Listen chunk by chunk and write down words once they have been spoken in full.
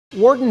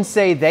Wardens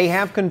say they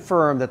have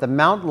confirmed that the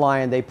mountain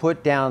lion they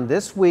put down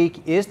this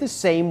week is the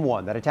same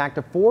one that attacked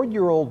a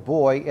 4-year-old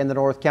boy in the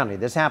North County.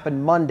 This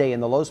happened Monday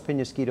in the Los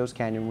Penasquitos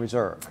Canyon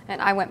Reserve. And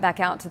I went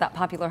back out to that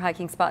popular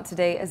hiking spot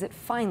today as it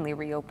finally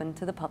reopened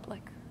to the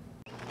public.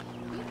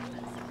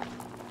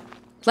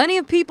 Plenty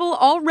of people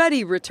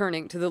already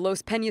returning to the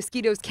Los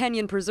Penasquitos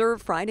Canyon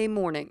Preserve Friday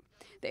morning.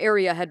 The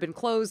area had been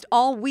closed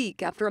all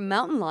week after a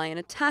mountain lion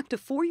attacked a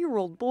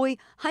 4-year-old boy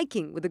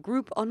hiking with a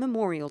group on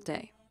Memorial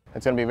Day.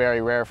 It's going to be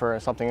very rare for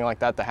something like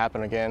that to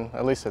happen again,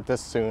 at least at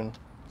this soon.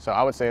 So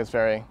I would say it's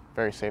very,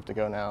 very safe to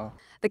go now.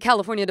 The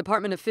California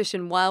Department of Fish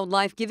and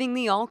Wildlife giving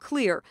the all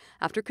clear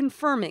after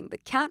confirming the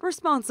cat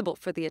responsible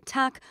for the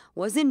attack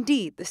was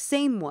indeed the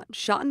same one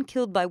shot and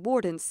killed by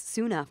wardens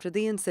soon after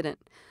the incident.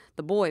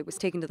 The boy was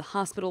taken to the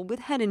hospital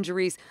with head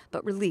injuries,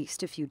 but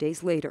released a few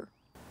days later.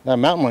 That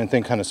mountain lion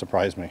thing kind of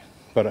surprised me,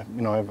 but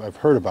I've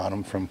heard about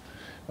them from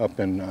up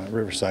in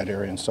Riverside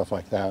area and stuff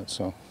like that,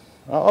 so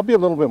I'll be a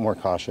little bit more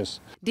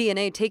cautious.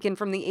 DNA taken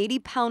from the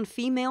 80-pound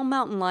female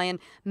mountain lion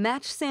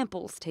matched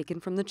samples taken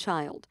from the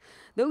child.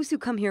 Those who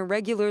come here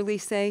regularly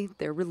say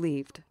they're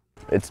relieved.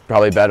 It's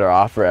probably better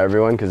off for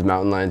everyone because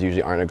mountain lions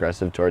usually aren't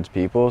aggressive towards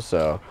people,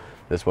 so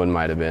this one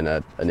might have been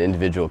an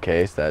individual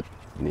case that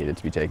needed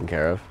to be taken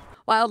care of.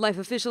 Wildlife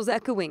officials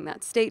echoing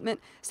that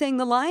statement, saying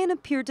the lion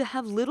appeared to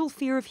have little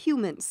fear of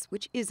humans,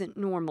 which isn't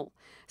normal.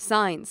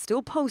 Signs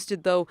still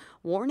posted, though,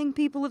 warning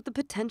people of the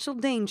potential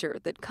danger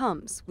that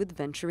comes with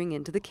venturing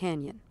into the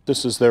canyon.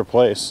 This is their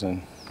place,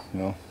 and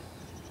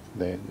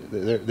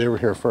they were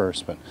here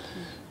first, but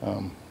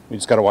we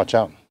just got to watch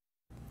out.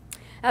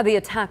 Now, the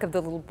attack of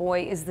the little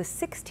boy is the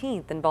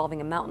 16th involving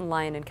a mountain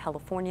lion in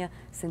California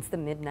since the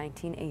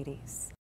mid-1980s.